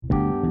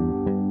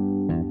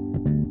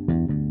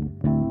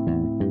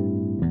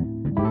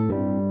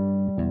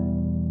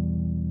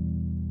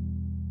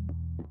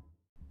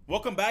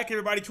Welcome back,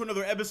 everybody, to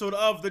another episode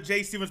of the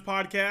Jay Stevens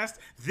Podcast.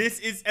 This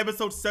is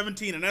episode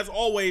 17, and as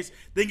always,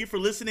 thank you for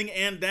listening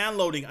and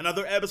downloading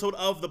another episode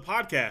of the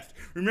podcast.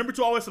 Remember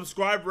to always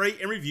subscribe, rate,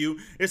 and review.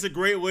 It's a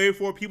great way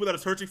for people that are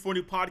searching for a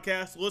new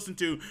podcast to listen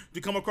to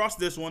come across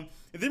this one.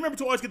 And then remember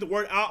to always get the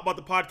word out about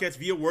the podcast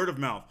via word of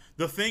mouth.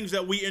 The things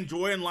that we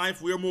enjoy in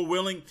life, we are more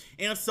willing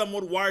and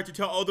somewhat wired to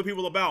tell other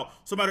people about.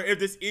 So no matter if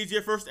this is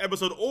your first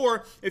episode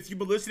or if you've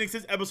been listening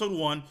since episode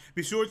 1,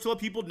 be sure to let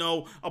people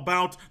know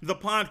about the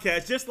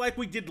podcast. Just like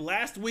we did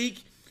last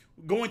week,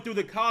 going through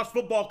the college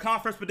football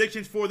conference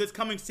predictions for this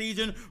coming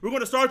season, we're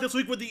going to start this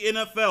week with the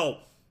NFL.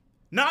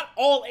 Not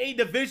all 8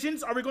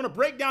 divisions are we going to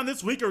break down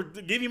this week or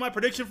give you my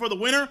prediction for the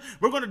winner.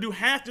 We're going to do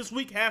half this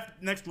week, half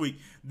next week.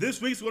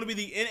 This week's going to be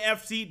the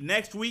NFC.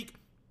 Next week,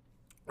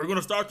 we're going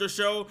to start the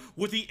show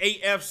with the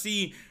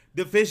AFC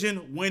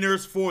division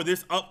winners for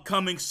this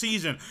upcoming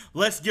season.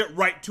 Let's get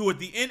right to it.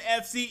 The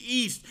NFC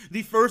East,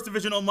 the first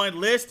division on my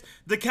list.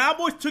 The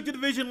Cowboys took the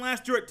division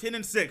last year at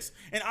 10-6.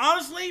 And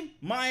honestly,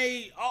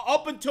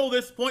 up until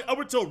this point, up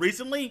until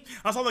recently,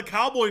 I saw the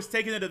Cowboys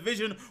taking the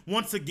division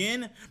once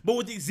again. But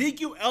with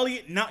Ezekiel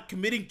Elliott not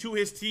committing to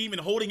his team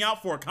and holding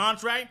out for a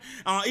contract,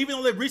 even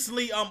though they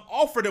recently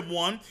offered him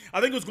one,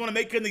 I think it was going to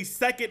make him the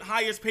second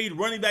highest paid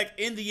running back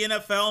in the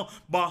NFL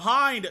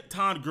behind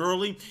Todd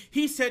Gurley.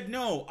 He said,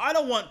 no, I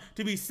don't want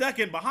to be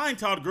second behind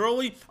Todd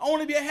Gurley. I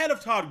want to be ahead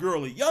of Todd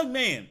Gurley. Young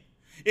man,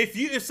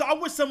 if I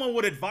wish someone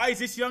would advise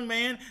this young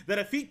man that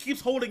if he keeps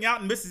holding out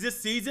and misses this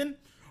season,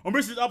 or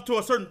misses up to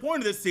a certain point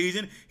of this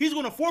season, he's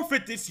going to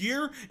forfeit this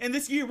year, and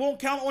this year won't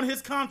count on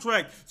his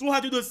contract. So we'll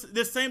have to do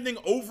this same thing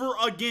over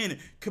again.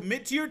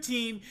 Commit to your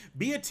team,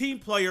 be a team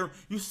player.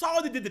 You saw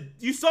what they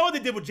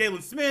did with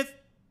Jalen Smith,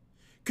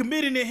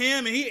 committing to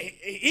him, and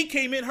he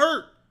came in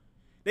hurt.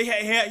 He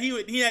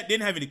didn't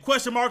have any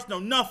question marks, no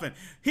nothing.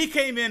 He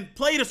came in,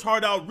 played his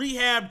heart out,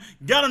 rehabbed,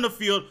 got on the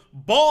field,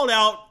 balled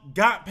out,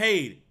 got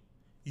paid.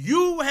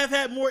 You have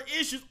had more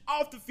issues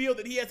off the field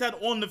than he has had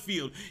on the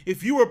field.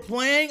 If you were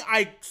playing,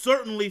 I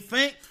certainly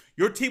think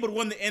your team would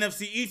win the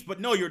NFC East,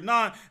 but no, you're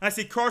not. And I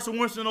see Carson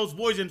Wentz and those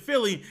boys in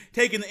Philly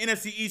taking the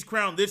NFC East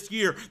crown this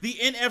year. The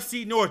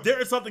NFC North,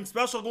 there is something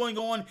special going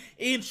on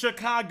in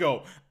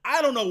Chicago.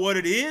 I don't know what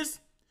it is.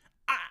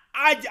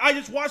 I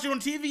just watch it on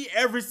TV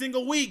every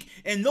single week,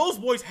 and those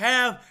boys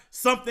have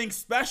something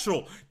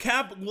special.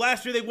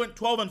 Last year they went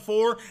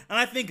 12-4, and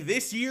I think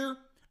this year,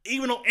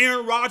 even though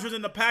Aaron Rodgers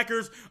and the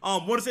Packers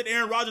want to send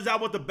Aaron Rodgers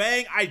out with a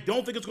bang, I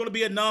don't think it's going to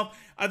be enough.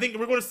 I think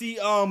we're going to see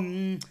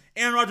Aaron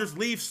Rodgers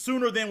leave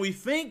sooner than we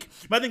think.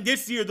 But I think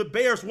this year the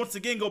Bears once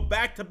again go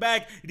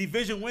back-to-back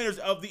division winners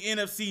of the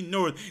NFC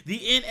North. The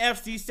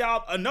NFC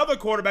South, another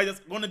quarterback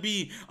that's going to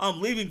be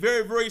leaving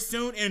very, very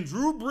soon. And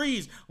Drew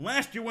Brees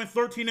last year went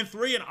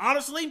 13-3, and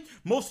honestly,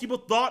 most people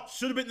thought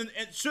should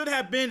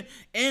have been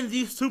in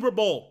the Super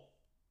Bowl.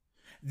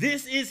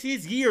 This is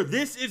his year.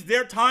 This is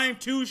their time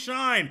to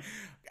shine.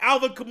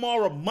 Alvin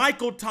Kamara,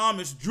 Michael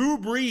Thomas, Drew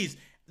Brees,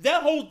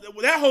 that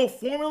whole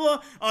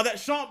formula that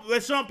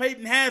Sean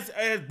Payton has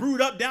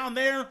brewed up down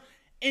there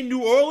in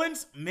New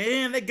Orleans,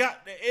 man, they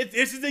got it.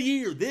 This is the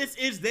year. This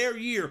is their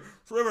year.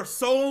 So there were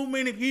so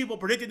many people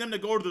predicting them to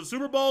go to the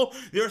Super Bowl.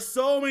 There are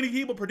so many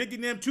people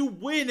predicting them to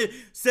win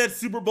said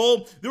Super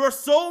Bowl. There are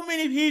so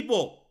many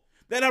people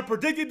that have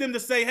predicted them to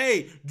say,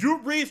 hey,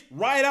 Drew Brees,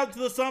 ride out to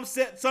the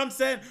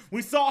sunset.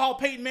 We saw how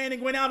Peyton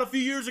Manning went out a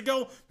few years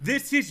ago.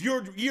 This is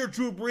your year,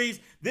 Drew Brees.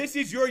 This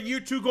is your year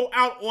to go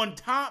out on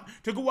top,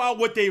 to go out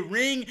with a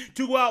ring,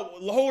 to go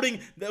out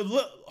lifting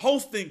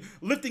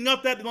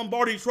up that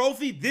Lombardi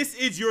trophy. This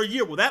is your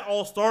year. Well, that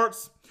all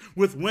starts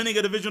with winning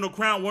a divisional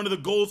crown, one of the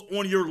goals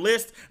on your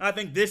list. I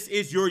think this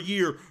is your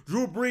year.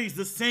 Drew Brees,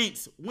 the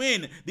Saints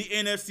win the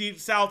NFC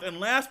South. And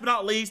last but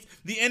not least,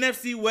 the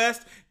NFC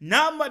West.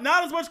 Not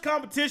as much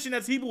competition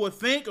as people would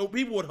think or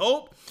people would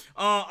hope.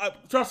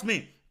 Trust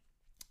me,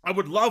 I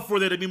would love for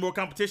there to be more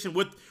competition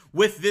with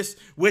this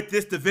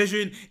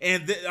division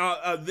and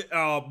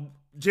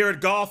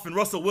Jared Goff and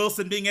Russell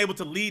Wilson being able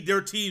to lead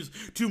their teams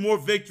to more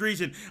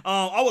victories. And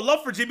I would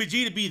love for Jimmy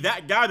G to be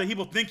that guy that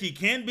people think he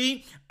can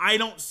be. I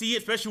don't see it,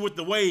 especially with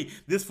the way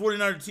this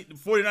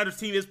 49ers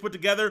team is put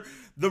together.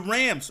 The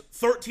Rams,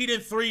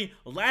 13-3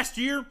 last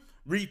year,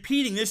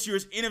 repeating this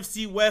year's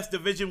NFC West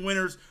division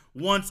winners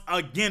once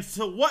again.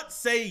 So what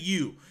say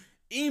you?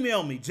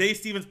 Email me,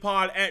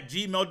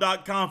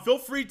 jstevenspod@gmail.com. Feel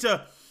free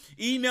to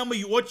email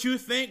me what you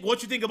think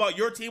about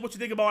your team, what you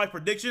think about my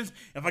predictions,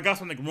 if I got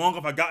something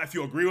wrong, if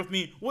you agree with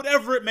me,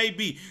 whatever it may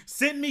be.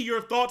 Send me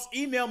your thoughts,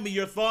 email me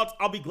your thoughts.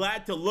 I'll be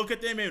glad to look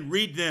at them and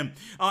read them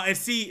and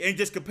see and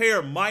just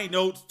compare my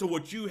notes to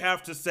what you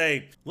have to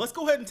say. Let's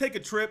go ahead and take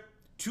a trip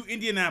to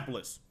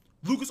Indianapolis,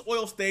 Lucas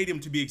Oil Stadium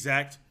to be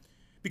exact,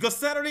 because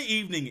Saturday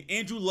evening,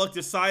 Andrew Luck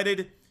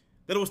decided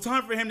that it was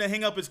time for him to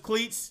hang up his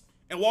cleats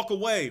and walk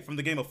away from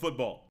the game of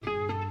football.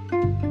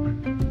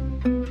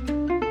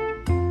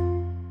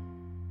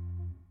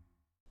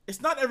 It's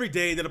not every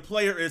day that a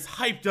player is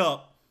hyped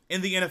up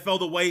in the NFL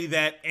the way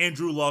that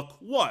Andrew Luck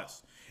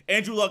was.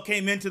 Andrew Luck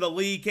came into the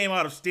league, came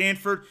out of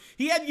Stanford.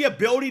 He had the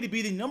ability to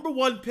be the number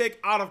 1 pick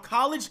out of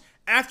college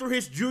after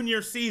his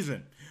junior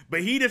season.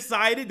 But he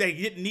decided that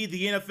he didn't need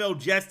the NFL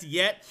just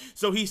yet,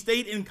 so he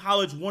stayed in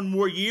college one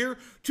more year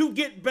to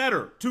get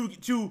better,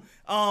 to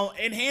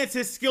enhance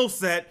his skill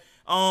set,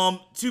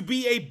 to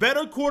be a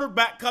better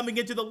quarterback coming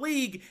into the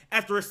league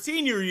after a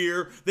senior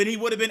year than he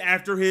would have been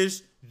after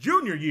his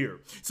junior year.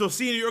 So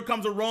senior year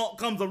comes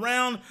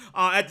around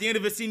at the end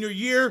of his senior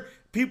year.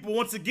 People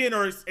once again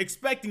are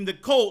expecting the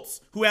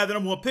Colts, who have the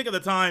number one pick at the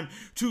time,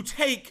 to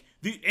take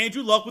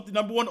Andrew Luck with the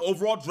number one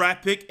overall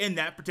draft pick in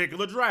that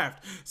particular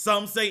draft.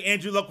 Some say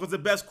Andrew Luck was the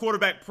best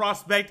quarterback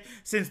prospect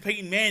since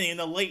Peyton Manning in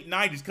the late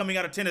 90s coming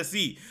out of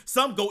Tennessee.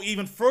 Some go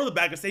even further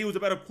back and say he was a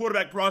better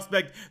quarterback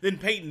prospect than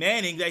Peyton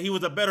Manning, that he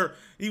was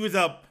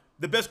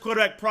the best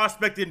quarterback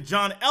prospect in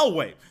John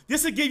Elway.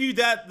 This will give you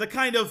the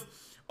kind of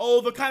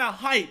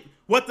hype,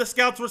 what the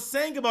scouts were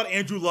saying about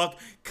Andrew Luck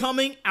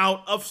coming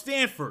out of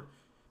Stanford.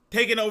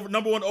 Taking over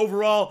number one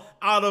overall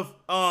out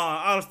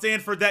of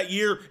Stanford that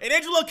year. And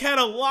Andrew Luck had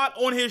a lot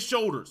on his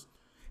shoulders.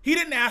 He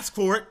didn't ask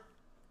for it.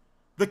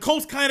 The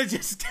Colts kind of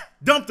just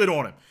dumped it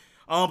on him.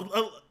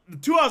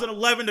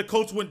 2011, the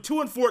Colts went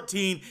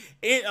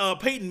 2-14.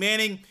 Peyton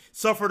Manning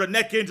suffered a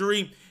neck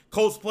injury.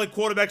 Colts played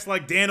quarterbacks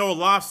like Dan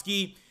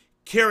Orlovsky,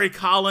 Kerry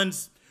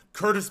Collins,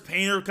 Curtis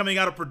Painter coming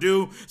out of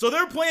Purdue. So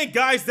they're playing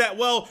guys that,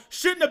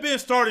 shouldn't have been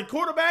starting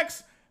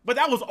quarterbacks, but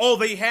that was all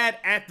they had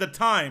at the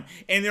time.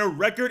 And their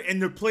record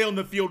and their play on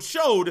the field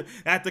showed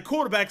that the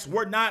quarterbacks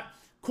were not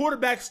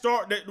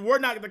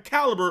the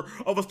caliber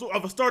of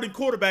a starting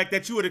quarterback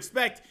that you would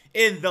expect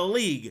in the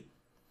league.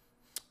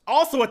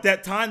 Also at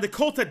that time, the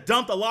Colts had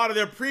dumped a lot of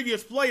their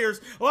previous players,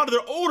 a lot of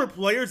their older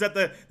players that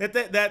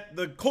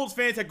the Colts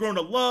fans had grown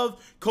to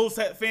love. Colts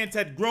fans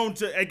had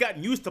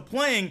gotten used to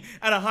playing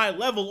at a high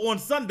level. On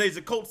Sundays,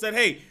 the Colts said,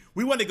 hey,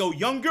 we want to go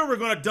younger. We're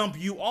going to dump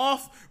you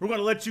off. We're going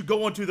to let you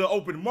go into the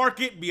open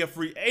market, be a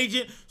free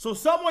agent, so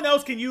someone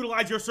else can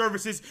utilize your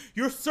services.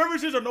 Your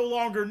services are no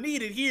longer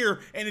needed here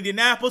in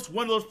Indianapolis,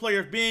 one of those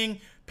players being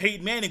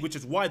Peyton Manning, which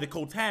is why the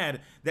Colts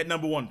had that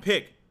number one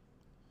pick.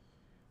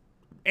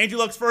 Andrew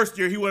Luck's first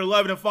year, he went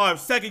 11-5.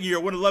 Second year,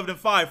 went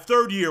 11-5.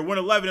 Third year, went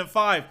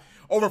 11-5.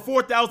 Over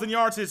 4,000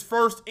 yards his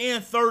first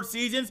and third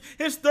seasons.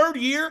 His third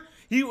year,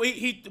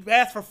 he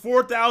passed for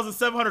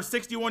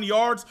 4,761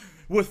 yards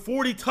with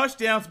 40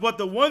 touchdowns. But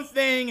the one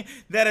thing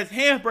that has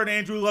hampered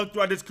Andrew Luck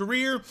throughout his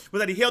career was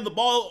that he held the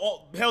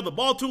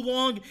ball too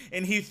long,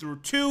 and he threw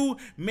too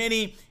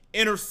many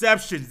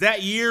interceptions.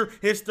 That year,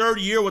 his third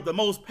year, with the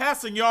most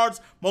passing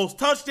yards, most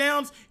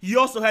touchdowns, he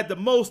also had the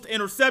most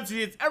interceptions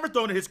he's ever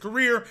thrown in his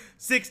career,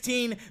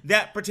 16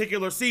 that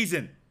particular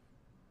season.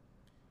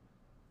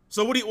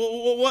 So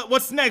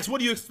what's next? What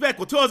do you expect?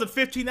 Well,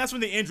 2015, that's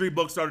when the injury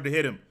bug started to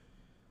hit him.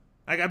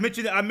 Like I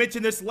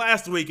mentioned this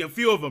last week, a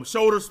few of them: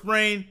 shoulder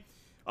sprain,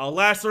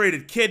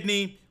 lacerated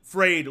kidney,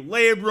 frayed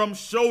labrum,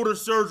 shoulder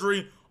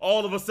surgery.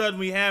 All of a sudden,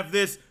 we have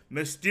this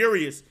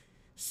mysterious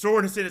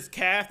soreness in his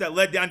calf that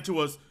led down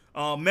to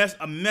a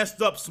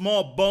messed up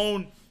small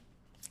bone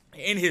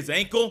in his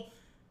ankle.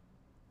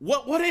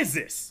 What is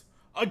this?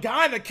 A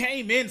guy that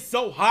came in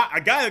so hot, a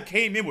guy that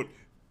came in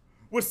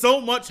with so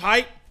much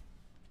hype.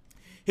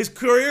 His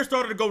career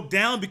started to go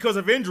down because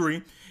of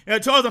injury.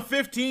 In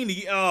 2015,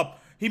 he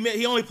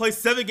only played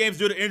 7 games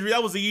due to injury.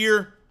 That was the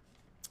year.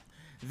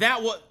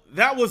 That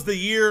was the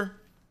year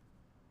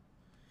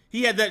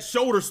he had that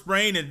shoulder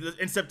sprain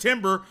in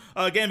September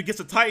game against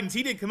the Titans.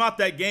 He didn't come out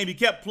that game. He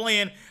kept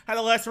playing. Had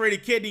a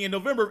lacerated kidney in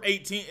November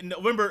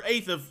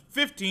 8th of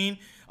 15.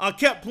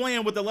 Kept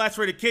playing with the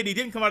lacerated kidney.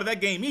 Didn't come out of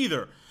that game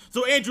either.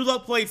 So Andrew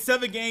Luck played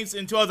 7 games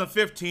in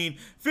 2015,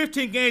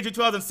 15 games in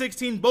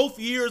 2016. Both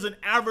years an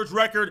average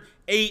record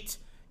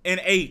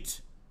 8-8.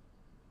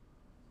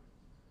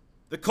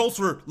 The Colts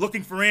were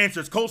looking for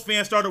answers. Colts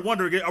fans started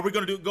wondering, are we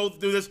going to go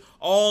through this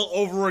all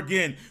over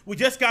again? We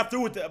just got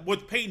through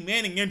with Peyton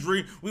Manning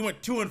injury. We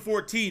went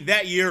 2-14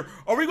 that year.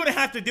 Are we going to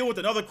have to deal with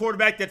another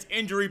quarterback that's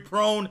injury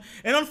prone?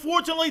 And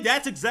unfortunately,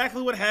 that's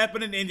exactly what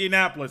happened in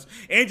Indianapolis.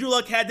 Andrew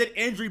Luck had that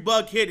injury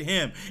bug hit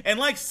him. And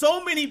like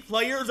so many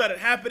players that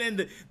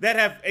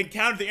have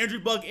encountered the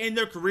injury bug in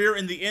their career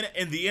in the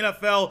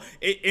NFL,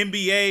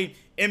 NBA,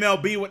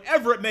 MLB,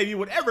 whatever it may be,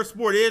 whatever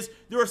sport is,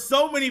 there are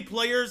so many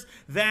players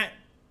that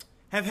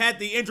have had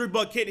the injury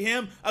bug hit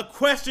him. A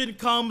question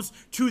comes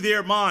to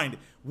their mind: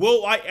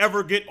 will I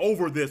ever get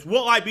over this?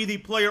 Will I be the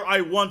player I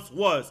once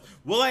was?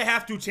 Will I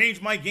have to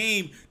change my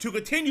game to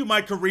continue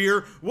my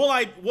career? Will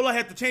I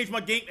have to change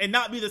my game and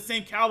not be the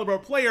same caliber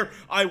of player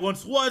I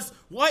once was?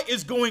 What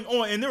is going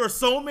on? And there are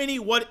so many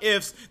what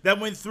ifs that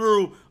went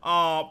through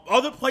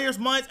other players'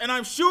 minds, and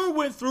I'm sure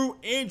went through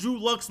Andrew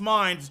Luck's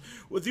minds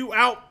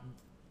throughout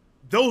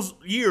those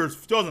years,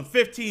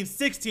 2015,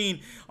 16,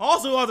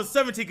 also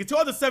 2017. Because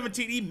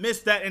 2017, he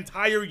missed that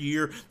entire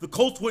year. The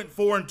Colts went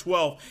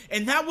 4-12.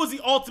 And that was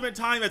the ultimate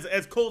time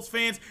as Colts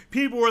fans.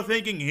 People were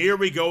thinking, here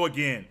we go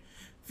again.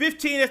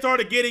 15, they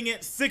started getting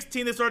it.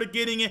 16, they started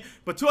getting it.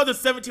 But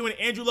 2017, when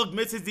Andrew Luck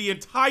misses the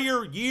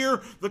entire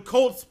year, the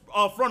Colts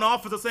front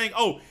office is saying,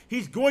 oh,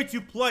 he's going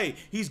to play.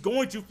 He's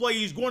going to play.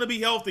 He's going to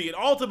be healthy. And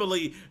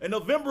ultimately, in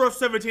November of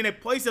 17, they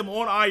place him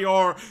on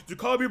IR.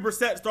 Jacoby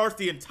Brissett starts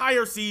the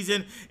entire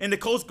season, and the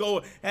Colts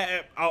go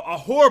a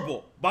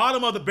horrible,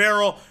 bottom of the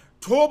barrel,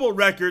 terrible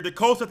record. The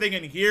Colts are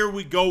thinking, here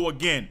we go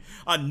again.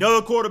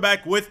 Another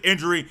quarterback with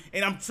injury.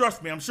 And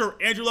trust me, I'm sure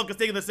Andrew Luck is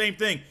thinking the same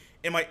thing.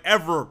 Am I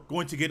ever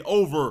going to get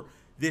over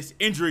this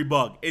injury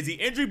bug? Is the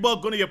injury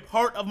bug going to be a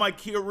part of my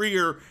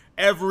career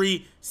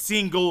every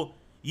single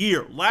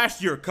year?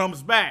 Last year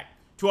comes back.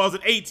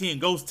 2018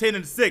 goes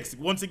 10-6.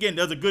 Once again,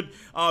 does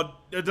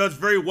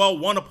very well.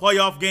 Won a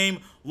playoff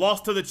game.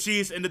 Lost to the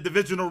Chiefs in the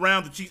divisional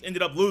round. The Chiefs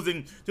ended up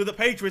losing to the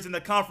Patriots in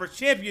the conference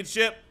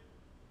championship.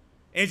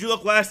 Andrew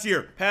Luck last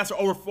year passed for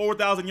over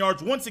 4,000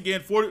 yards. Once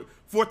again,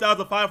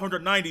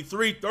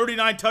 4,593,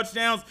 39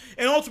 touchdowns.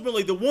 And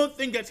ultimately, the one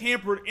thing that's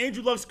hampered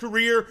Andrew Luck's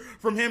career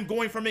from him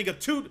going from being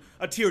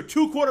a tier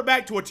 2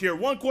 quarterback to a tier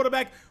 1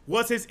 quarterback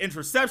was his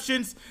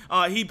interceptions.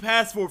 He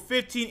passed for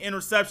 15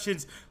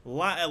 interceptions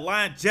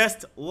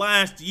just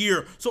last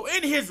year. So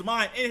in his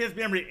mind, in his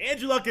memory,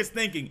 Andrew Luck is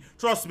thinking,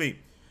 trust me,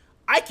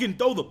 I can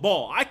throw the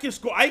ball. I can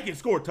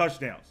score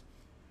touchdowns.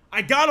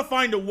 I gotta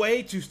find a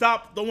way to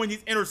stop throwing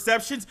these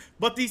interceptions,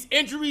 but these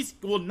injuries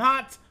will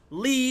not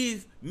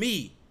leave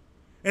me.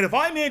 And if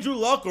I'm Andrew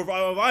Luck, or if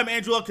I'm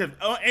Andrew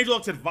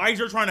Luck's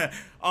advisor trying to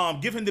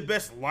give him the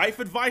best life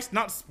advice,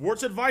 not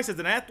sports advice as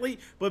an athlete,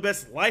 but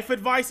best life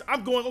advice,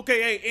 I'm going,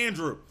 okay, hey,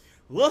 Andrew,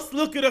 let's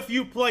look at a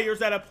few players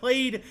that have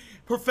played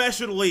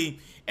professionally,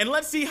 and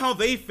let's see how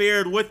they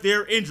fared with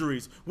their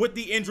injuries, with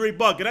the injury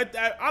bug. And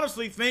I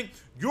honestly think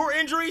your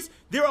injuries,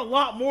 they're a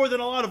lot more than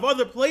a lot of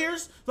other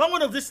players. So I'm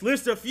going to just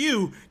list a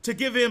few to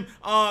give you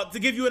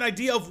an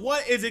idea of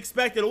what is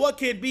expected, or what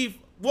can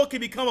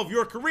become of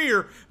your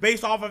career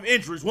based off of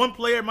injuries. One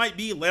player might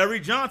be Larry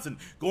Johnson,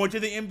 going to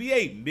the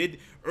NBA,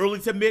 early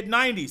to mid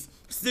 90s,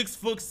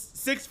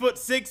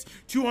 6'6",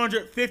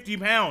 250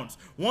 pounds.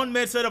 One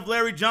man said of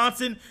Larry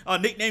Johnson,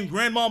 nicknamed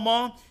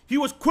Grandmama, he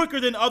was quicker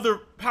than other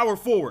power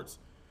forwards,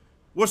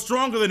 was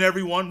stronger than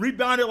everyone,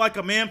 rebounded like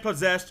a man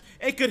possessed,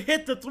 and could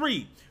hit the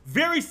three.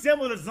 Very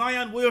similar to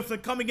Zion Williamson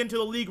coming into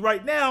the league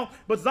right now,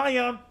 but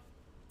Zion,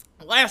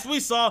 last we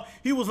saw,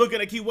 he was looking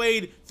like he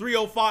weighed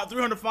 305,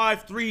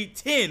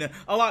 310,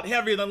 a lot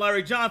heavier than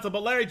Larry Johnson.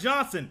 But Larry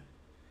Johnson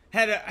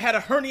had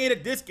a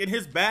herniated disc in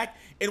his back.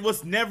 It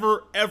was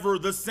never, ever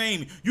the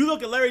same. You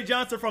look at Larry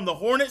Johnson from the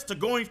Hornets to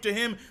going to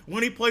him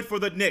when he played for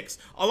the Knicks.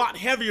 A lot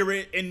heavier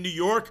in New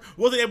York.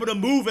 Wasn't able to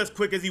move as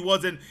quick as he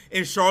was in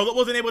Charlotte.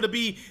 Wasn't able to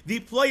be the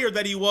player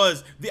that he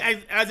was,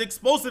 as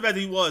explosive as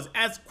he was,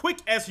 as quick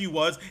as he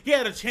was. He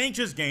had to change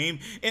his game.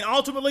 And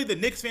ultimately, the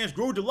Knicks fans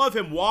grew to love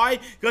him. Why?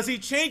 Because he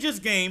changed his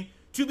game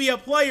to be a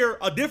player,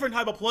 a different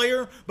type of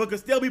player, but could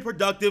still be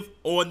productive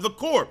on the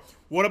court.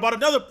 What about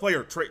another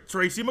player,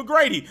 Tracy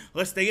McGrady?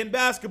 Let's stay in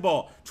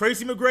basketball.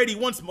 Tracy McGrady,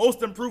 once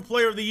Most Improved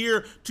Player of the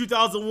Year,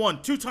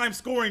 2001, two-time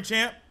scoring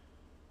champ.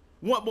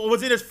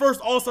 Was in his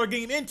first All-Star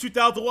game in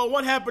 2001.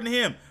 What happened to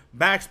him?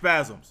 Back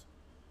spasms.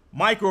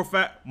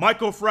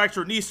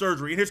 Microfracture knee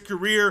surgery, and his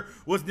career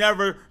was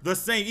never the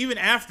same. Even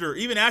after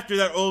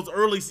those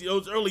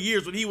early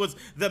years when he was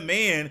the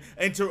man,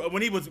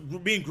 when he was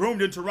being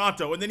groomed in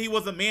Toronto, and then he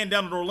was the man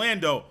down in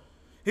Orlando,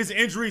 his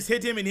injuries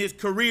hit him, and his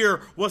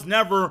career was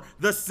never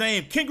the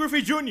same. Ken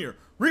Griffey Jr.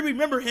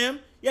 Remember him?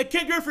 Yeah,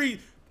 Ken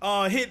Griffey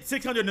hit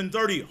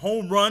 630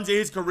 home runs in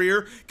his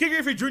career. Ken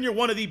Griffey Jr.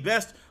 one of the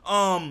best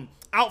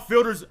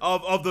outfielders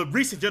of the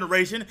recent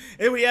generation,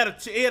 and he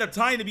had a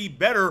time to be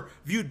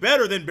viewed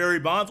better than Barry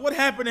Bonds. What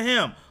happened to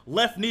him?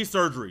 Left knee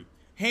surgery,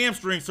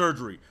 hamstring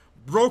surgery,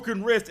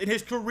 broken wrist, and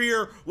his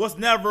career was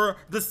never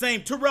the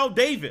same. Terrell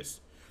Davis,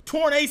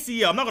 torn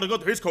ACL. I'm not going to go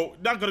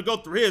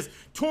through his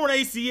torn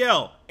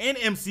ACL and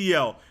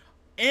MCL,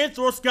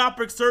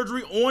 arthroscopic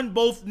surgery on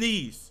both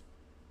knees,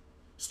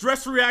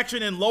 stress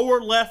reaction in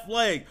lower left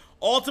leg.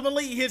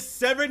 Ultimately, his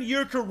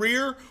 7-year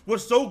career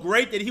was so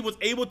great that he was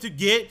able to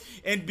get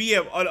and be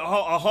a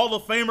Hall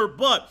of Famer.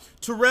 But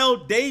Terrell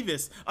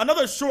Davis,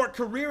 another short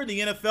career in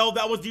the NFL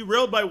that was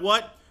derailed by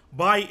what?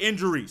 By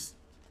injuries.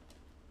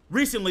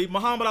 Recently,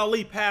 Muhammad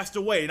Ali passed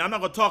away, and I'm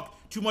not going to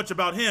talk too much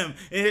about him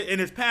in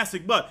his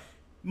passing, but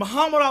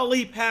Muhammad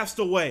Ali passed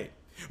away.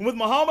 And with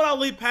Muhammad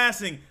Ali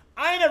passing,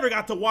 I never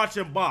got to watch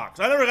him box.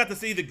 I never got to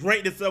see the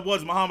greatness that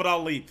was Muhammad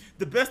Ali.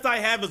 The best I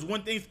have is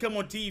when things come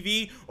on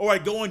TV or I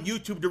go on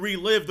YouTube to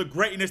relive the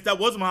greatness that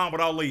was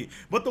Muhammad Ali.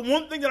 But the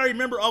one thing that I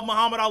remember of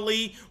Muhammad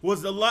Ali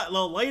was the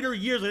latter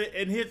years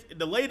in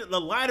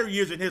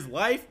his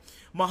life.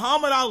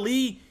 Muhammad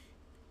Ali,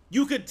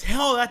 you could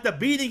tell that the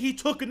beating he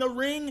took in the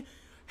ring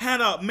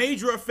had a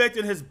major effect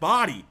on his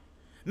body.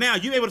 Now,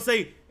 you're able to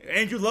say,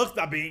 Andrew Luck's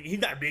he's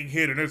not being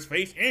hit in his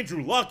face.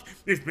 Andrew Luck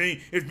is being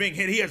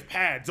hit. He has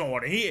pads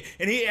on, and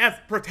he has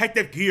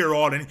protective gear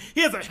on, and he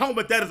has a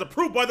helmet that is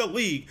approved by the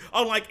league.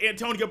 Unlike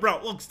Antonio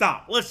Brown. Look,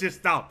 stop. Let's just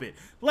stop it.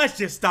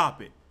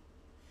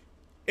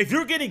 If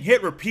you're getting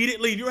hit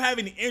repeatedly and you're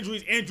having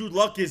injuries Andrew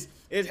Luck is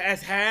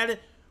has had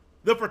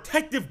the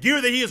protective gear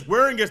that he is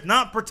wearing is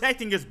not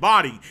protecting his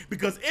body.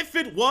 Because if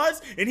it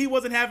was, and he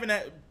wasn't having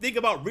to think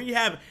about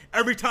rehab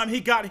every time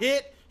he got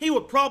hit, he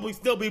would probably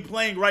still be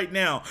playing right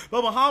now.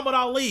 But Muhammad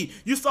Ali,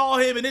 you saw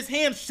him and his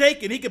hand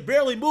shaking. He could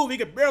barely move. He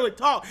could barely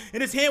talk.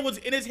 And his hand was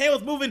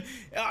moving.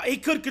 He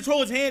couldn't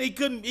control his hand. He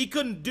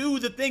couldn't do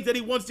the things that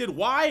he once did.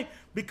 Why?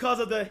 Because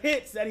of the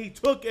hits that he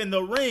took in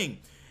the ring.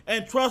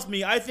 And trust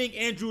me, I think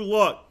Andrew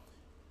Luck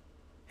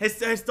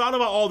has thought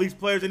about all these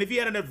players, and if he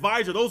had an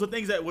advisor, those are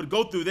things that would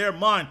go through their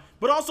mind.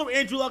 But also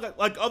Andrew Luck,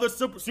 like other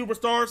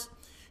superstars,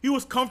 he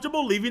was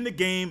comfortable leaving the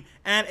game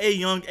at a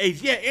young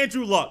age. Yeah,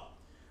 Andrew Luck.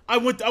 I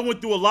went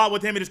through a lot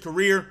with him in his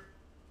career.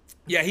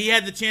 Yeah, he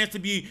had the chance to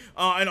be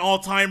an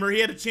all-timer. He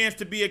had a chance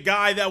to be a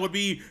guy that would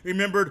be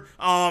remembered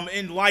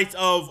in lights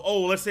of,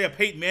 let's say a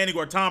Peyton Manning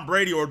or Tom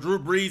Brady or Drew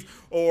Brees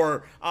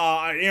or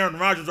Aaron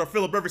Rodgers or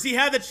Phillip Rivers. He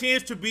had the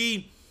chance to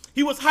be,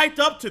 he was hyped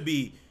up to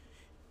be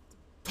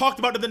talked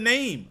about in the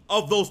name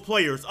of those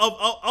players,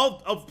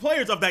 of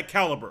players of that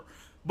caliber.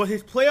 But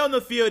his play on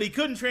the field, he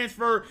couldn't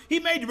transfer. He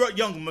made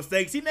young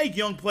mistakes. He made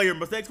young player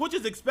mistakes, which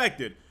is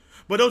expected.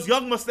 But those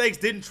young mistakes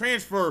didn't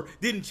transfer,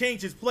 didn't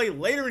change his play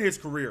later in his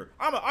career.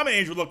 I'm an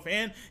Andrew Luck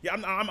fan. Yeah,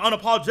 I'm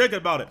unapologetic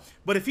about it.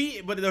 But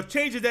the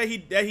changes that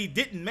he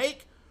didn't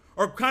make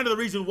are kind of the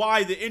reason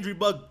why the injury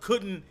bug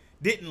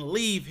didn't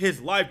leave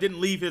his life,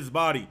 didn't leave his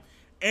body.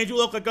 Andrew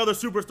Luck, like other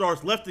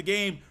superstars, left the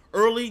game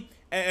early,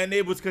 and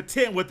they was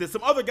content with it.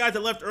 Some other guys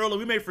that left early,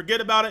 we may forget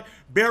about it.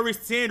 Barry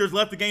Sanders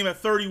left the game at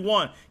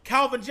 31.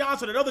 Calvin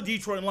Johnson, another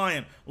Detroit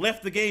Lion,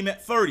 left the game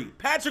at 30.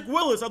 Patrick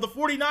Willis of the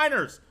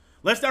 49ers,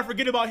 let's not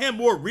forget about him,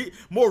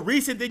 more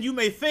recent than you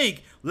may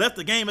think, left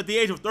the game at the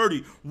age of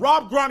 30.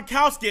 Rob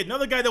Gronkowski,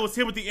 another guy that was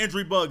hit with the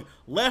injury bug,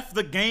 left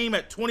the game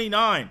at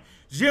 29.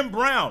 Jim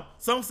Brown,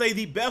 some say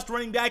the best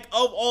running back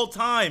of all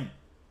time,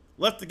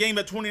 left the game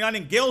at 29.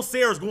 And Gale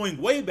Sayers,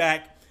 going way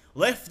back,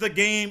 left the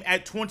game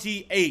at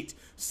 28.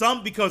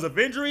 Some because of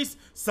injuries,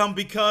 some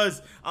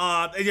because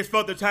they just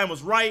felt their time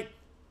was right.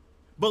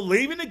 But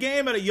leaving the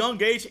game at a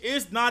young age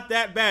is not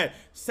that bad.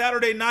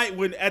 Saturday night,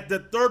 when at the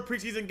third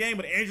preseason game,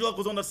 when Andrew Luck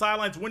was on the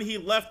sidelines, when he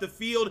left the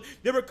field,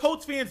 there were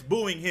Colts fans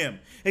booing him.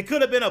 It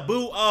could have been a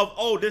boo of,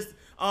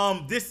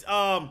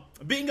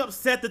 being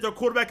upset that their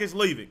quarterback is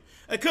leaving.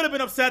 It could have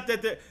been upset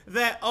that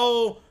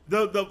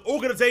the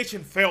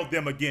organization failed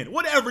them again.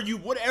 Whatever you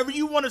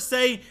want to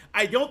say,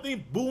 I don't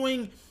think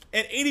booing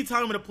at any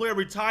time when a player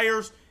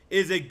retires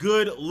is a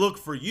good look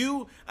for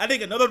you. I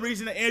think another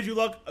reason that Andrew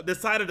Luck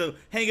decided to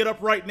hang it up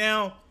right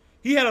now,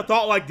 he had a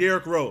thought like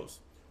Derrick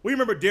Rose. We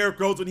remember Derrick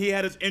Rose when he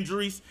had his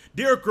injuries.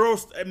 Derrick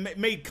Rose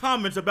made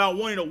comments about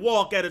wanting to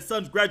walk at his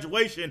son's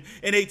graduation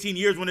in 18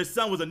 years when his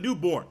son was a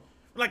newborn.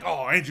 Like,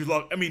 Andrew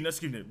Luck,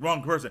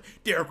 wrong person.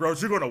 Derrick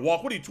Rose, you're going to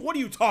walk. What are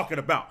you talking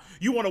about?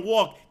 You want to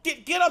walk?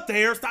 Get up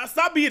there.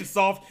 Stop being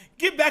soft.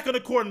 Get back on the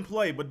court and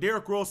play. But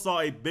Derrick Rose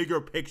saw a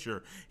bigger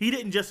picture. He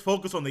didn't just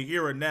focus on the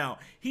here and now.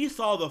 He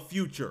saw the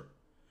future.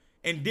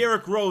 And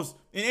Derrick Rose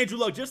and Andrew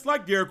Luck, just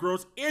like Derrick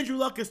Rose, Andrew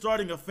Luck is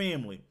starting a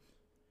family.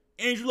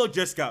 Andrew Luck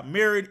just got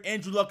married.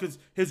 Andrew Luck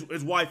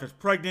his wife is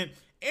pregnant.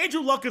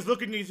 Andrew Luck is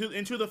looking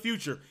into the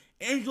future.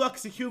 Andrew Luck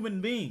is a human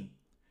being.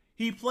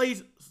 He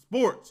plays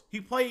sports.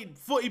 He played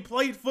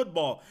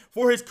football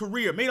for his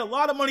career. Made a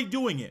lot of money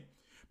doing it.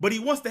 But he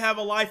wants to have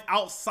a life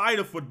outside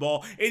of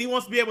football, and he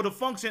wants to be able to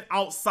function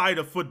outside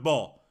of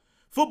football.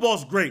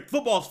 Football's great.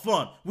 Football's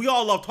fun. We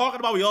all love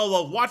talking about it. We all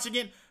love watching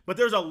it. But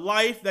there's a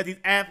life that these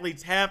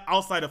athletes have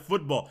outside of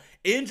football.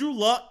 Andrew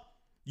Luck,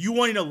 you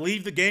wanting to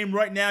leave the game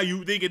right now?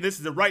 You thinking this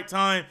is the right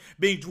time?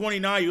 Being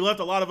 29, you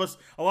left a lot of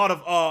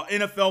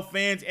NFL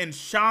fans in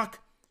shock.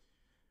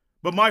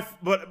 But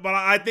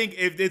I think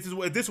if this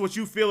is what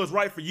you feel is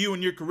right for you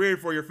and your career,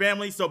 for your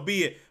family, so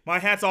be it. My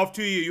hat's off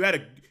to you. You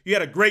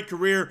had a great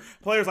career.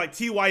 Players like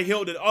T.Y.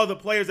 Hilton and other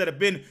players that have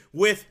been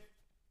with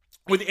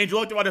Andrew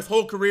Luck throughout his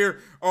whole career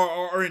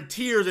are in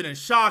tears and in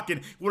shock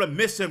and going to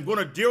miss him, going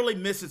to dearly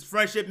miss his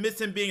friendship,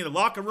 miss him being in the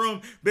locker room,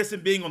 miss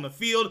him being on the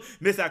field,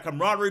 miss that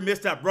camaraderie, miss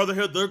that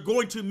brotherhood. They're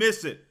going to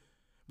miss it.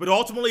 But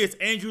ultimately, it's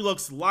Andrew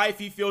Luck's life.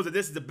 He feels that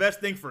this is the best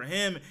thing for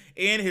him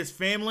and his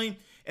family.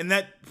 And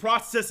that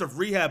process of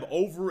rehab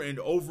over and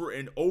over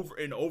and over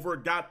and over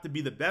got to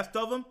be the best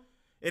of him.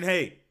 And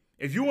hey,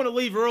 if you want to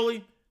leave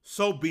early,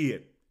 so be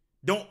it.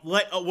 Don't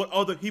let what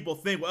other people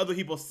think, what other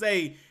people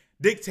say,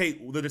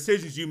 dictate the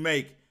decisions you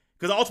make.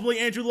 Because ultimately,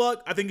 Andrew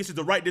Luck, I think this is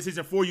the right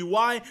decision for you.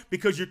 Why?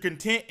 Because you're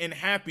content and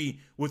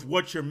happy with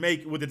what you're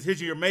making, with the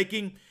decision you're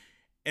making.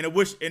 And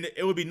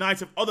it would be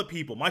nice if other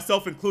people,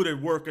 myself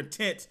included, were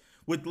content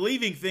with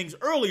leaving things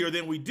earlier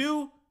than we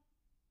do,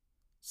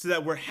 so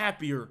that we're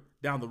happier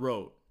down the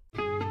road.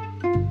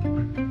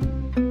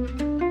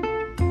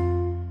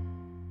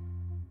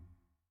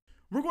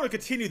 We're going to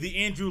continue the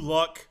Andrew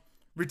Luck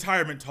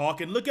retirement talk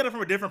and look at it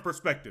from a different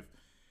perspective,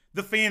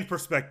 the fan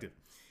perspective.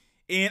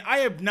 And I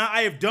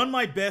have done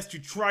my best to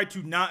try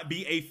to not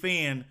be a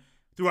fan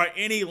throughout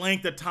any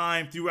length of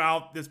time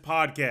throughout this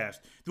podcast,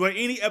 throughout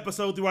any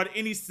episode, throughout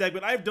any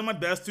segment. I have done my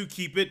best to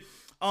keep it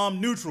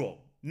neutral.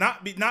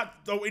 not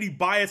throw any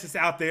biases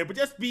out there, but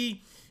just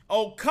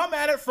come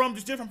at it from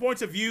just different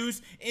points of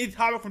views, any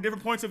topic from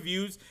different points of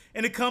views,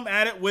 and to come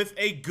at it with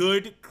a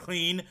good,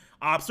 clean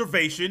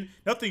observation.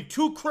 Nothing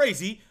too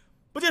crazy,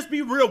 but just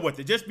be real with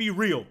it. Just be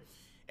real.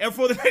 And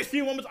for the next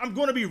few moments, I'm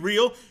going to be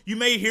real. You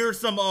may hear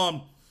some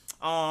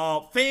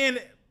fan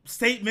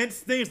statements,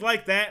 things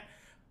like that,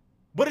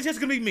 but it's just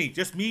going to be me.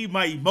 Just me,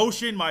 my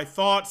emotion, my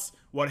thoughts,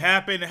 what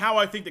happened, and how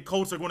I think the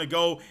Colts are going to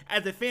go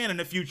as a fan in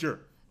the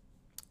future.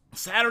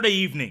 Saturday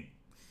evening,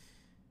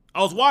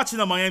 I was watching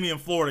the Miami and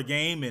Florida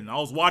game, and I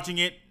was watching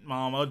it.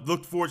 I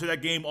looked forward to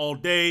that game all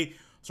day.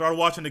 Started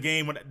watching the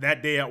game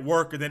that day at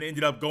work, and then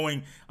ended up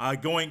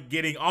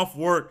getting off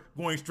work,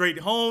 going straight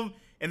home,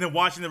 and then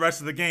watching the rest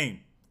of the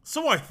game.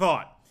 So I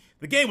thought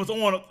the game was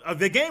on.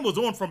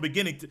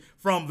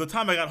 From the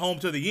time I got home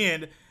to the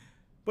end.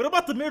 But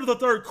about the middle of the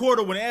third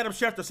quarter, when Adam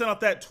Schefter sent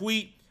out that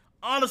tweet,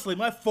 honestly,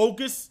 my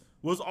focus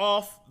was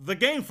off the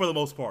game for the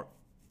most part.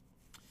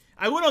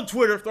 I went on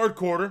Twitter, third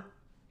quarter,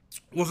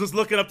 was just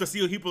looking up to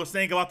see what people are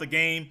saying about the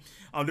game,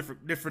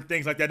 different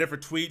things like that,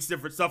 different tweets,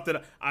 different stuff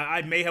that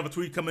I may have a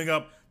tweet coming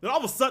up. Then all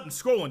of a sudden,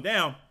 scrolling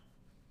down,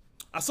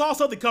 I saw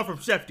something come from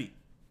Shefty.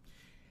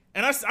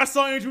 And I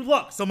saw Andrew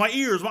Luck, so my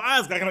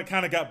eyes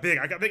kind of got big.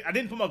 I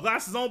didn't put my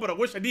glasses on, but I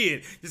wish I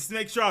did, just to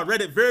make sure I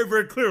read it very,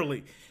 very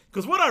clearly.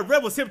 Because what I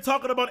read was him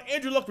talking about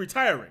Andrew Luck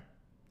retiring.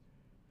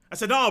 I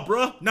said, nah,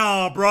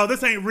 bruh,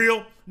 this ain't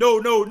real.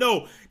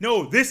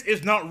 No, this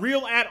is not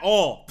real at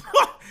all.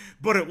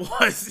 But it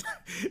was.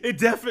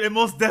 It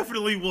most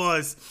definitely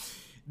was.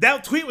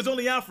 That tweet was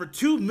only out for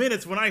 2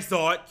 minutes when I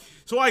saw it,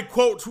 so I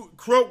quote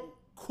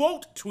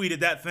tweeted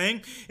that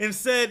thing and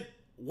said,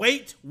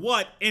 wait,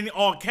 what, in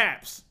all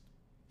caps.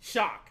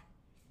 Shock.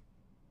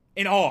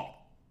 In awe.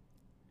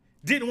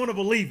 Didn't want to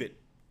believe it.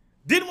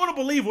 Didn't want to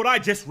believe what I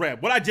just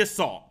read, what I just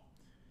saw.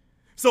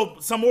 So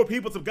some more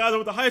people, some guys I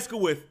went to high school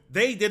with,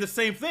 they did the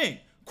same thing.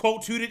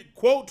 Quote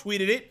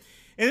tweeted it,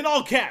 and in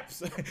all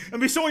caps. I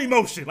mean, showing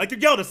emotion, like you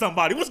yelled at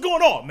somebody. What's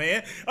going on,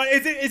 man?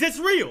 Is this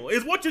real?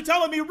 Is what you're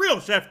telling me real,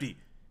 Shefty?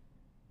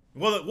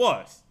 Well, it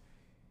was.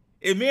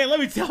 And man, let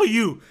me tell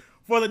you,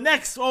 for the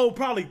next,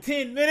 probably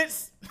 10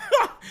 minutes,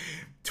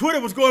 Twitter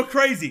was going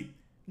crazy.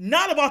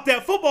 Not about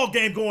that football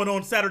game going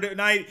on Saturday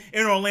night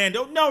in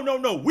Orlando.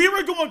 No. We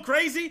were going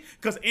crazy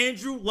because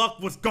Andrew Luck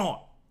was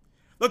gone.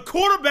 The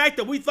quarterback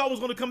that we thought was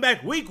going to come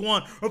back week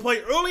 1 or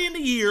play early in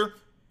the year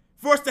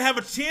for us to have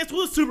a chance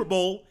with a Super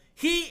Bowl,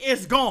 he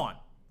is gone.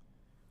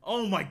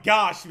 Oh my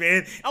gosh,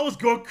 man. I was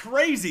going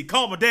crazy.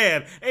 Called my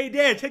dad. Hey,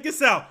 Dad, check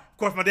this out. Of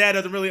course, my dad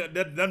doesn't get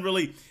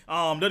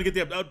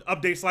the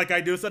updates like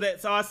I do. So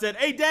I said,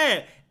 hey,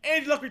 Dad,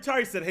 Andrew Luck retired.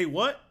 He said, hey,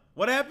 what?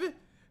 What happened?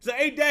 I said,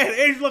 hey, Dad,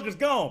 Andrew Luck is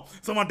gone.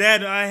 So my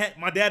dad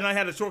and I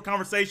had a short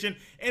conversation.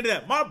 Into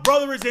that, my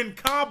brother is in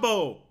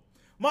Cabo.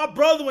 My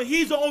brother, when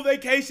he's on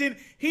vacation,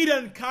 he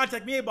doesn't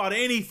contact me about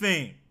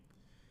anything.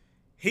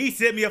 He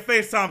sent me a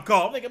FaceTime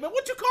call. I'm thinking, man,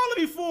 what you calling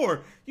me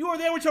for? You were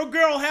there with your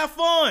girl, have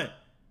fun.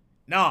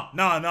 No,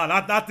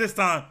 not this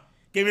time.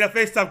 Gave me that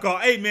FaceTime call.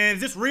 Hey, man,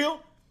 is this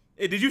real?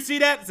 Hey, did you see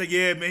that? I said,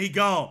 yeah, man, he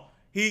gone.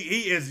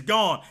 He is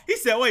gone. He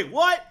said, wait,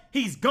 what?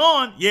 He's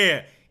gone?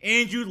 Yeah,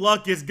 Andrew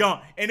Luck is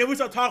gone. And then we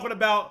start talking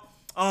about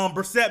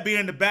Brissett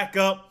being the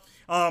backup.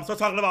 Start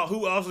talking about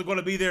who else is going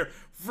to be there.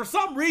 For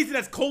some reason,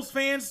 as Colts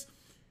fans,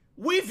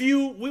 we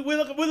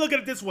look at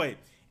it this way.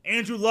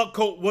 Andrew Luck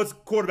was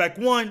quarterback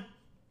 1,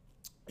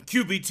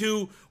 QB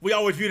 2. We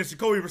always viewed as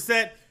Jacoby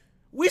Brissett.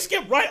 We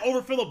skipped right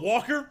over Phillip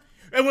Walker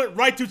and went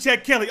right to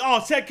Chad Kelly.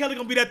 Oh, Chad Kelly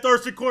gonna be that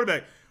third-string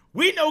quarterback.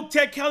 We know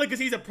Chad Kelly because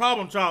he's a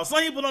problem child. Some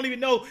people don't even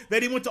know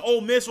that he went to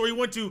Ole Miss or he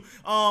went to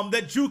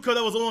that JUCO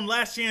that was on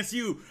Last Chance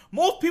U.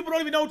 Most people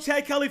don't even know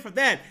Chad Kelly for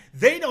that.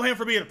 They know him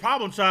for being a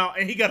problem child,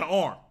 and he got an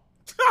arm.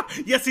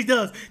 Yes, he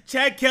does.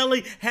 Chad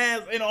Kelly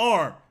has an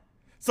arm.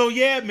 So,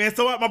 yeah, man.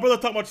 So, my brother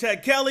talked about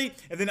Chad Kelly,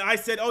 and then I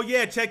said, oh,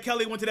 yeah, Chad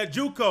Kelly went to that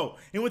JUCO.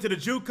 He went to the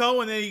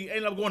JUCO, and then he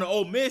ended up going to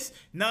Ole Miss.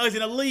 Now he's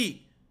in the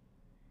league.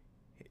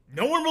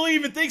 No one really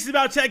even thinks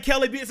about Chad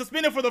Kelly being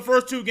suspended for the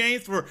first 2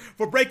 games for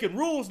breaking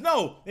rules.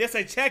 No. They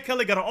say Chad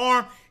Kelly got an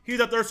arm.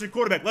 He's a third-string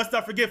quarterback. Let's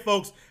not forget,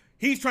 folks,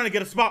 he's trying to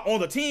get a spot on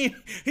the team.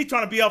 He's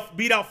trying to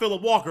beat out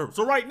Phillip Walker.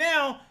 So, right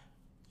now,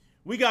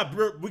 we got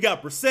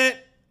Brissett.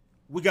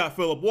 We got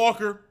Phillip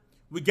Walker.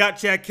 We got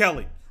Chad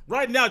Kelly.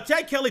 Right now,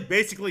 Chad Kelly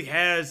basically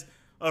has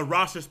a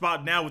roster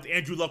spot now with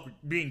Andrew Luck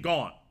being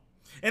gone.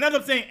 And as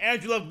I'm saying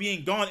Andrew Luck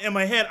being gone, in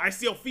my head, I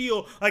still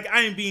feel like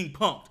I am being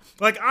punked.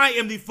 Like I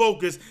am the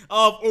focus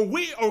of,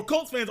 or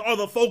Colts fans are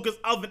the focus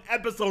of an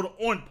episode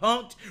on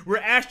Punked,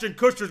 where Ashton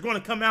Kutcher is going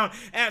to come out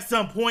at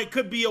some point.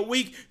 Could be a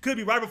week, could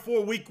be right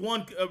before week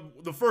 1,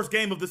 the first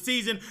game of the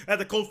season, as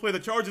the Colts play the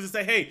Chargers, and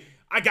say, hey,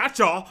 I got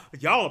y'all.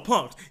 Y'all are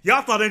punked.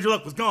 Y'all thought Andrew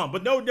Luck was gone.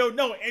 But no.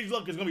 Andrew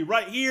Luck is going to be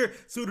right here,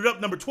 suited up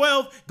number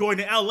 12, going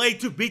to L.A.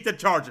 to beat the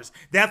Chargers.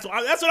 That's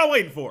what I'm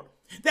waiting for.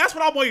 That's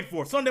what I'm waiting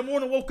for. Sunday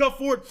morning, woke up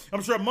for it.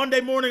 I'm sure Monday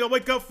morning, I'll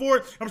wake up for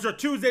it. I'm sure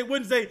Tuesday,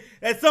 Wednesday,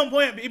 at some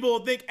point, people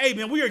will think, hey,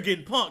 man, we are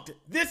getting punked.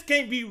 This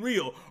can't be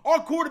real.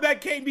 Our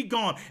quarterback can't be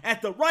gone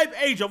at the ripe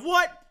age of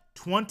what?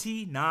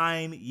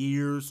 29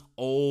 years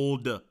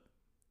old.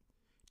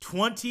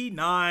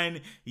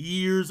 29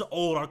 years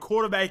old. Our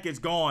quarterback is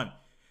gone.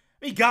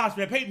 I mean, gosh,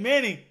 man, Peyton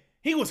Manning,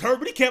 he was hurt,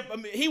 but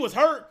he was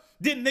hurt.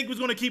 Didn't think he was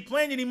going to keep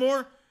playing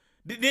anymore.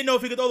 Didn't know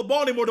if he could throw the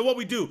ball anymore. Then what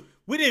we do?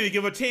 We didn't even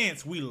give a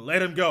chance. We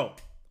let him go.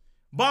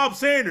 Bob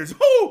Sanders.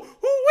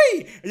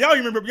 Whoo-wee. Y'all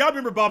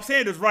remember Bob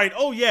Sanders, right?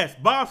 Oh, yes.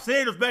 Bob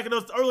Sanders back in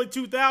those early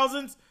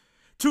 2000s.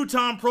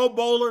 Two-time Pro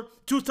Bowler,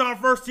 two-time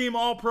first-team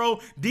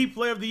All-Pro, D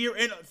Player of the Year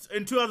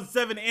in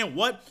 2007, and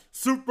what?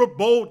 Super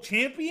Bowl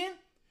champion?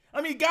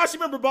 I mean, gosh, you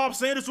remember Bob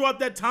Sanders throughout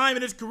that time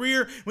in his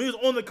career when he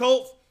was on the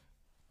Colts?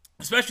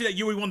 Especially that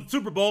year we won the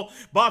Super Bowl.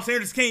 Bob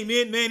Sanders came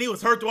in, man, he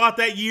was hurt throughout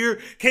that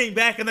year, came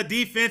back, and the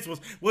defense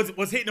was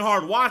hitting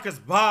hard. Why? Because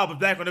Bob was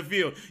back on the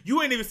field.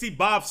 You ain't even see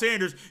Bob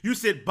Sanders. You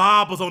said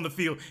Bob was on the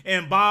field,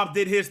 and Bob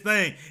did his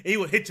thing. He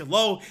would hit you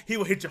low. He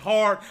would hit you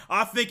hard.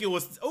 I think it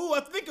was that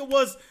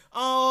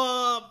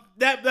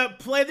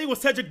play. I think it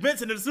was Cedric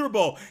Benson in the Super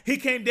Bowl. He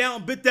came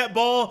down, bit that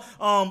ball,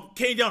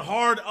 came down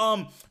hard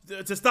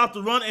to stop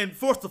the run and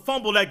forced to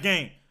fumble that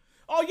game.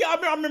 Oh, yeah,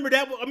 I remember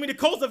that. I mean, the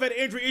Colts have had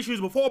injury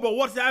issues before, but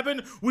what's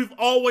happened? We've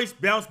always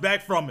bounced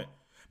back from it.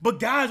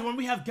 But, guys, when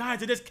we have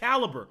guys of this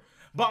caliber,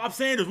 Bob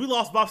Sanders, we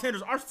lost Bob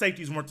Sanders. Our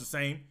safeties weren't the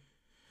same.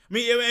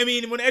 I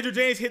mean, when Edgerrin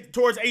James hit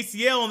towards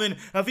ACL, and then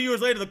a few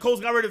years later, the Colts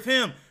got rid of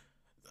him,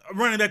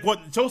 running back,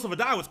 Joseph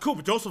Addai was cool,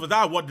 but Joseph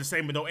Addai wasn't the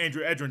same with no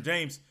Edgerrin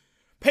James.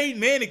 Peyton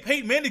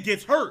Manning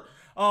gets hurt.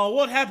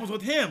 What happens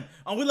with him?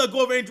 We let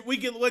go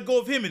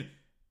of him, and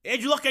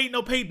Andrew Luck ain't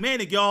no Peyton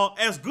Manning, y'all.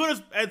 As good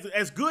as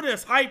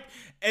hyped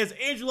as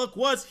Andrew Luck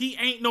was, he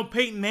ain't no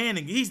Peyton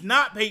Manning. He's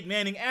not Peyton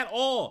Manning at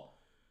all.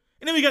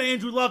 And then we got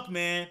Andrew Luck,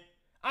 man.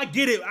 I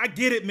get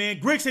it, man.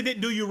 Grigson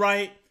didn't do you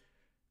right.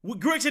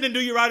 Grigson didn't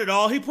do you right at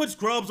all. He put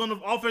scrubs on the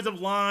offensive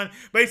line,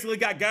 basically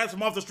got guys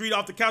from off the street,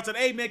 off the couch, said,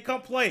 hey, man,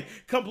 come play.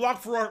 Come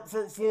block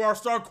for our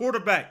star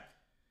quarterback.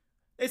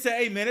 They said,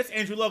 "Hey man, that's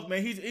Andrew Luck,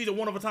 man. He's a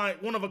one of a kind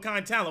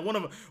talent, one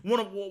of a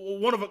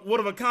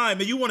kind.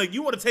 Man, you want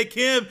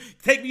to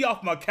take me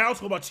off my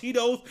couch with my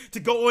Cheetos to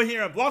go in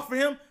here and block for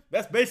him?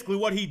 That's basically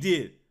what he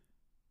did."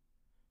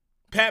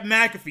 Pat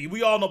McAfee,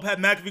 we all know Pat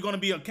McAfee going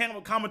to be a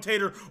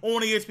commentator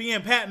on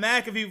ESPN. Pat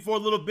McAfee for a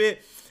little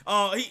bit,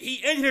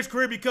 he ended his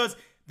career because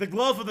the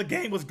glove of the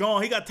game was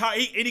gone. He got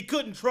tired, and he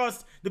couldn't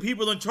trust the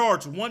people in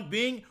charge. One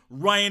being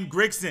Ryan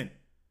Grigson.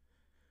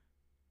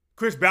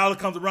 Chris Ballard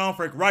comes around,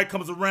 Frank Reich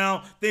comes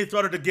around. Things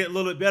started to get a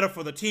little bit better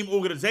for the team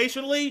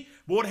organizationally.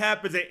 But what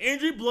happens is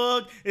Andrew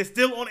Luck is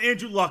still on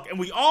Andrew Luck. And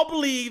we all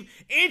believe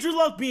Andrew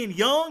Luck being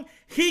young,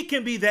 he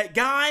can be that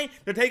guy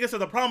to take us to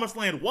the promised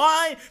land.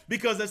 Why?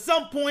 Because at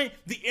some point,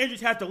 the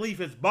injuries have to leave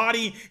his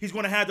body. He's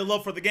going to have the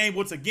love for the game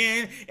once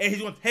again. And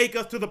he's going to take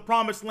us to the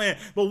promised land.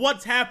 But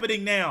what's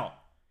happening now?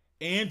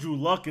 Andrew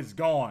Luck is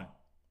gone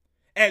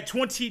at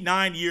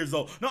 29 years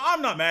old. No,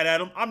 I'm not mad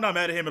at him. I'm not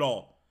mad at him at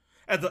all.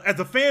 As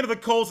a fan of the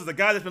Colts, as a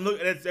guy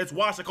that's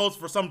watched the Colts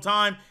for some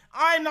time,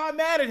 I'm not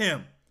mad at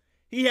him.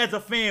 He has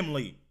a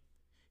family.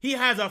 He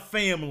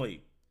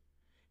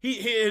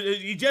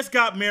just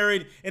got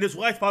married, and his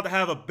wife's about to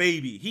have a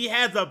baby. He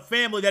has a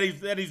family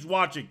that he's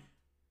watching.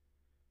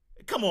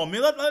 Come on,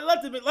 man. Let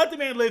the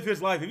man live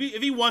his life.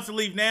 If he wants to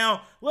leave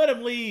now, let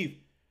him leave.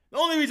 The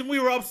only reason we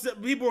were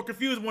upset, people were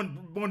confused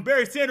when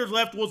Barry Sanders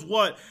left was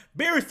what?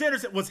 Barry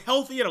Sanders was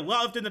healthy, had a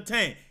lot left in the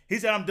tank. He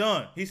said, I'm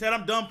done. He said,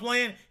 I'm done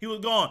playing. He was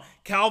gone.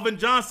 Calvin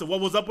Johnson, what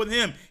was up with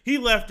him? He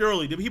left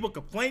early. Did people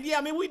complain? Yeah,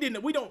 I mean,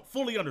 we don't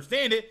fully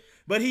understand it,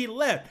 but he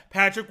left.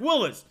 Patrick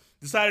Willis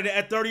decided that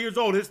at 30 years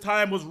old, his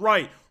time was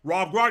right.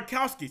 Rob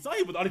Gronkowski, so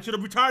he thought he should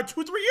have retired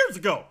 2-3 years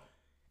ago.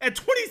 At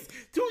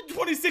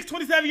 26,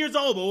 27 years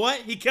old, but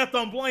what? He kept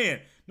on playing.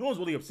 No one's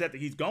really upset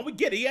that he's gone. We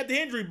get it. He had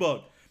the injury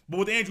bug. But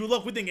with Andrew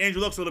Luck, we think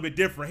Andrew Luck's a little bit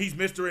different. He's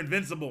Mr.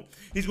 Invincible.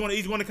 He's going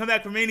to come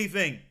back from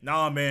anything.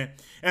 Nah, man.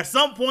 At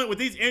some point with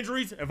these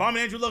injuries, if I'm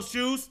in Andrew Luck's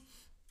shoes,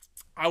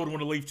 I would want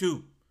to leave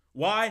too.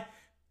 Why?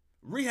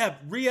 Rehab.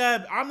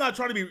 I'm not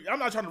trying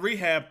to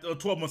rehab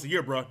 12 months a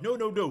year, bro.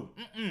 No.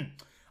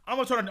 I'm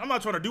not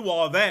trying to do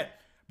all of that.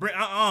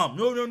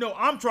 No.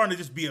 I'm trying to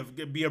just be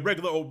a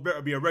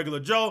regular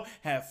Joe,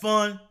 have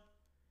fun,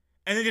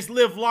 and then just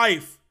live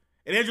life.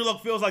 And Andrew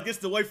Luck feels like this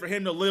is the way for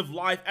him to live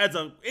life. As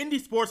an indie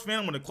sports fan,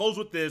 I'm going to close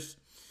with this.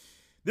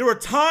 There were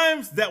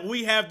times that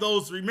we have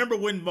those remember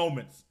when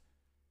moments.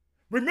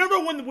 Remember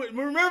when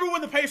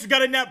the Pacers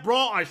got in that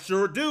brawl? I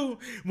sure do.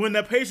 When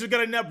the Pacers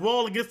got in that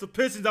brawl against the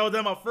Pistons, I was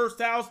at my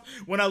first house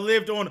when I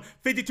lived on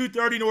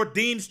 5230 North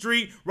Dean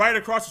Street, right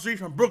across the street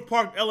from Brook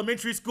Park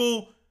Elementary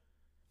School.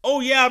 Oh,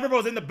 yeah, I remember I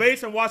was in the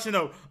basement watching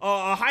a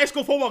high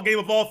school football game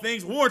of all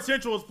things. Warren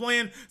Central was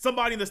playing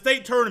somebody in the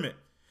state tournament.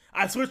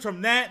 I switched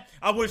from that.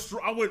 I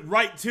went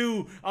right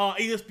to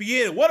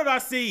ESPN. What did I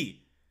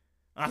see?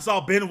 I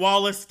saw Ben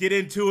Wallace get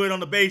into it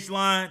on the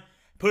baseline,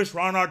 push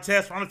Ron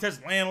Artest. Ron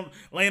Artest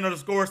laying on the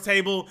scores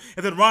table,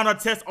 and then Ron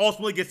Artest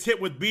ultimately gets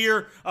hit with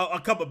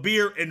a cup of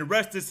beer, and the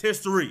rest is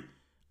history.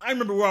 I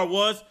remember where I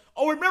was.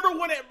 Oh, remember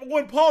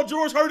when Paul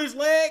George hurt his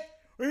leg?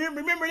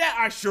 Remember that?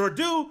 I sure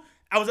do.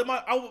 I was with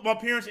my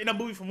parents in a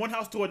movie from one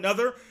house to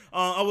another.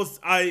 I was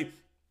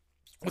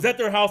at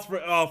their house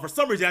for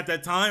some reason at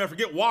that time. I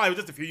forget why. It was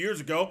just a few years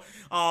ago.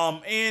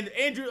 And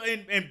Andrew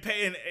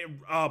and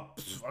I'll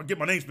get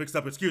my names mixed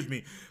up. Excuse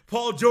me.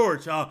 Paul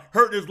George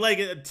hurting his leg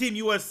at Team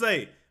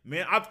USA.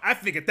 Man, I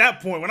think at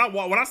that point when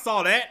I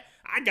saw that,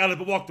 I got up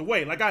and walked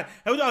away. It was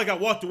not like I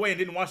walked away and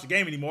didn't watch the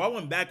game anymore. I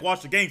went back,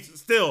 watched the game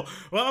still.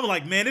 Well, I'm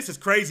like, man, this is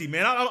crazy,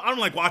 man. I don't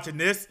like watching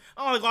this.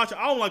 I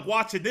don't like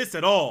watching this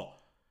at all.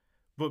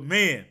 But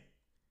man,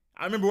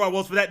 I remember where I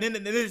was for that. And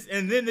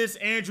then this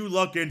Andrew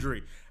Luck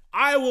injury.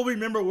 I will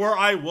remember where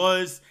I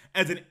was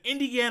as an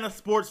Indiana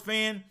sports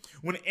fan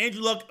when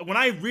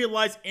I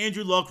realized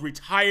Andrew Luck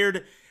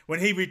retired, when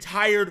he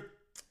retired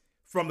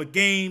from the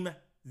game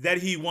that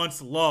he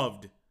once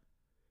loved.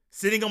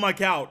 Sitting on my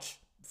couch,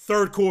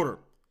 third quarter,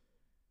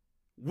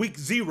 week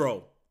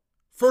 0,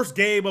 first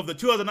game of the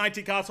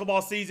 2019 college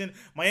football season,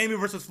 Miami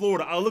versus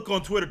Florida. I look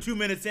on Twitter 2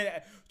 minutes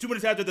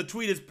after the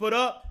tweet is put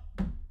up,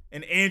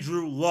 and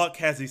Andrew Luck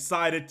has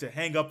decided to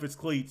hang up his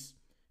cleats.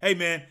 Hey,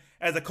 man.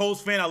 As a Colts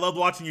fan, I loved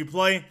watching you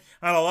play.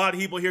 I know a lot of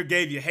people here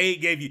gave you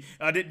hate,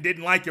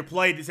 didn't like your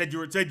play. They said you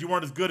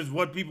weren't as good as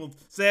what people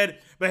said.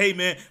 But hey,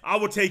 man, I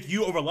will take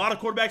you over a lot of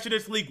quarterbacks in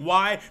this league.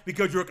 Why?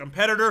 Because you're a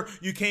competitor.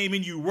 You came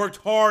in, you worked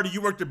hard,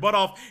 you worked your butt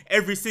off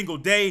every single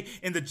day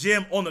in the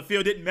gym, on the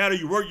field. Didn't matter.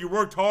 You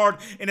worked hard.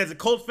 And as a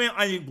Colts fan,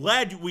 I am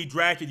glad we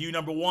drafted you,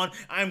 number one.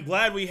 I am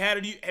glad we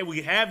had you.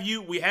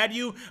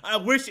 I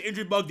wish the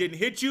injury bug didn't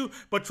hit you,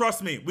 but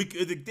trust me,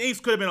 the things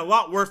could have been a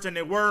lot worse than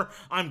they were.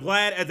 I'm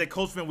glad as a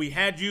Colts fan we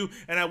had you,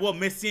 and I will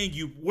miss seeing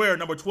you wear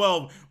number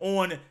 12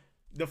 on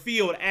the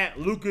field at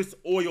Lucas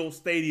Oil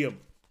Stadium.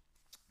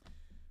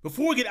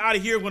 Before we get out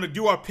of here, we're going to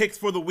do our picks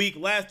for the week.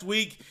 Last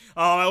week,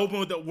 I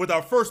opened with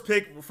our first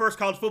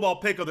college football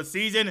pick of the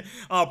season.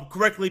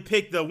 Correctly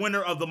picked the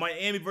winner of the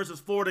Miami versus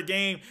Florida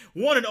game.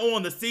 1-0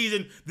 in the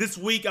season. This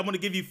week, I'm going to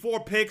give you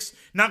 4 picks.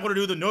 Not going to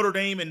do the Notre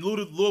Dame and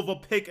Louisville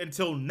pick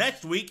until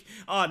next week.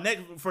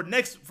 For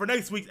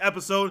next week's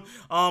episode.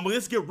 But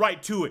let's get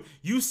right to it.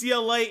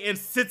 UCLA and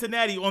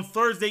Cincinnati on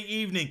Thursday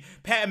evening.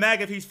 Pat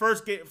McAfee's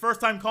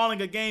first time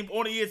calling a game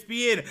on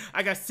ESPN.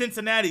 I got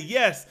Cincinnati.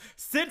 Yes,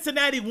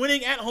 Cincinnati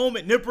winning at home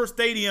at Nippert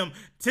Stadium.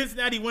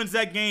 Cincinnati wins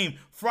that game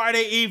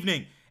Friday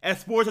evening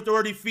at Sports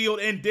Authority Field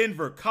in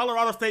Denver.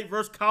 Colorado State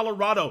versus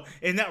Colorado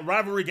in that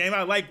rivalry game.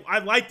 I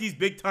like these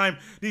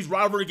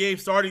rivalry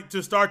games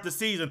to start the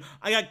season.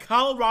 I got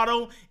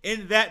Colorado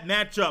in that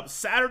matchup.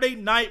 Saturday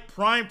night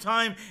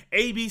primetime,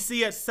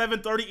 ABC at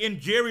 7:30 in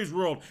Jerry's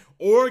World.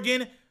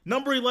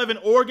 Number 11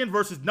 Oregon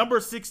versus number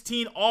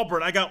 16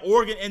 Auburn. I got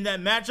Oregon in that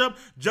matchup.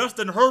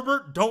 Justin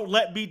Herbert, don't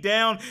let me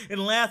down.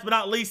 And last but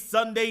not least,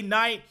 Sunday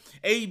night,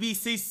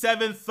 ABC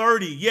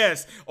 7:30.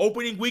 Yes,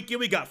 opening weekend,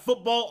 we got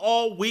football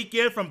all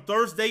weekend from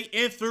Thursday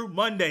in through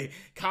Monday.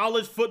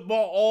 College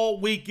football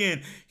all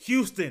weekend.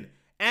 Houston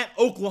at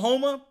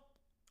Oklahoma.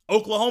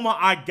 Oklahoma,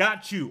 I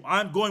got you.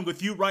 I'm going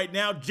with you right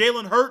now.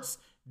 Jalen Hurts,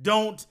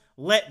 don't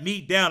let me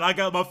down. I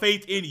got my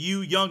faith in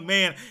you, young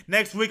man.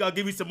 Next week, I'll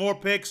give you some more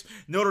picks.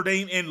 Notre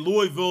Dame and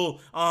Louisville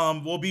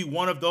will be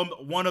one of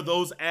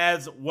those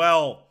as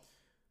well.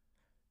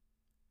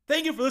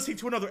 Thank you for listening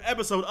to another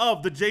episode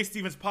of the Jay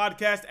Stevens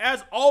Podcast.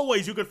 As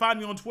always, you can find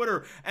me on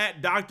Twitter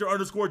at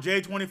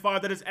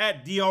Dr_J25. That is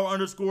at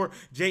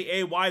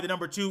Dr_JAY, the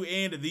number 2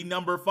 and the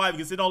number 5. You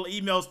can send all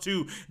emails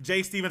to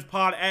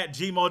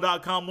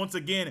jstevenspod@gmail.com. Once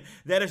again,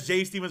 that is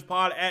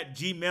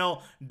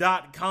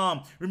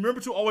jstevenspod@gmail.com. Remember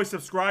to always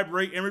subscribe,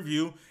 rate, and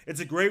review. It's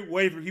a great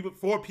way for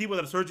people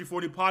that are searching for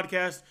a new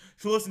podcast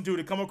to listen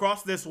to come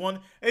across this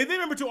one. And then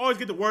remember to always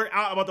get the word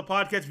out about the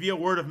podcast via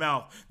word of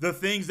mouth. The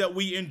things that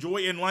we enjoy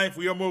in life,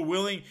 we are more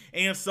willing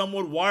and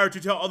somewhat wired to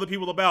tell other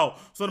people about.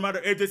 So no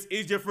matter if this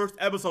is your first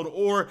episode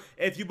or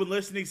if you've been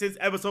listening since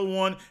episode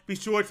 1, be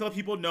sure to tell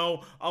people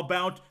know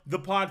about the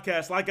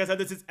podcast. Like I said,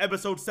 this is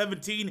episode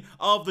 17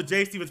 of the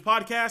Jay Stevens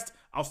Podcast.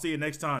 I'll see you next time.